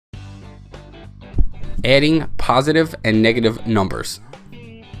Adding positive and negative numbers.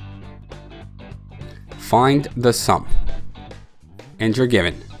 Find the sum. And you're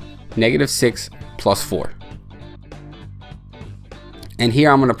given -6 plus 4. And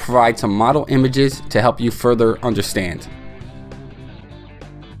here I'm going to provide some model images to help you further understand.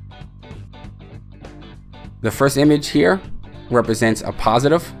 The first image here represents a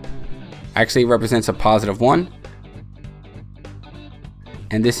positive. Actually, it represents a +1.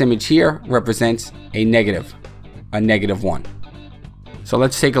 And this image here represents a -1. So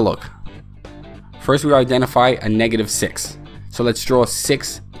let's take a look. First, we identify a -6. So let's draw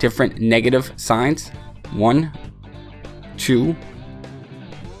 6 different negative signs. 1, 2,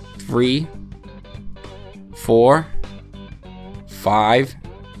 3, 4, 5,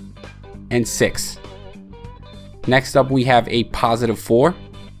 and 6. Next up, we have a +4.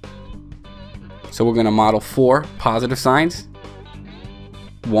 So we're going to model 4 positive signs.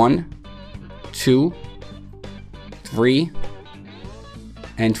 1, 2, 3,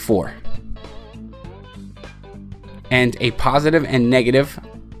 and 4. And a positive and negative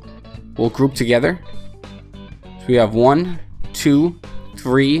will group together. So we have 1, 2,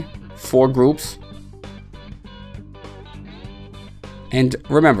 3, 4 groups. And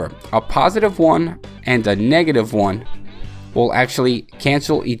remember, a +1 and a -1 will actually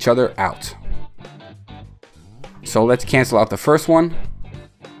cancel each other out. So let's cancel out the first one,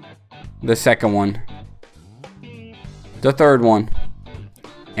 the second one, the third one,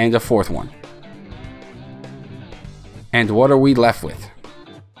 and the fourth one. And what are we left with?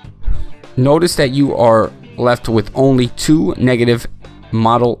 Notice that you are left with only 2 negative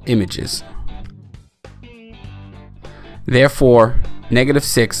model images. Therefore,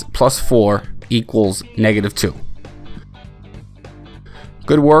 -6 plus 4 equals -2.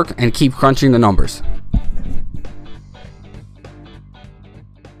 Good work, and keep crunching the numbers.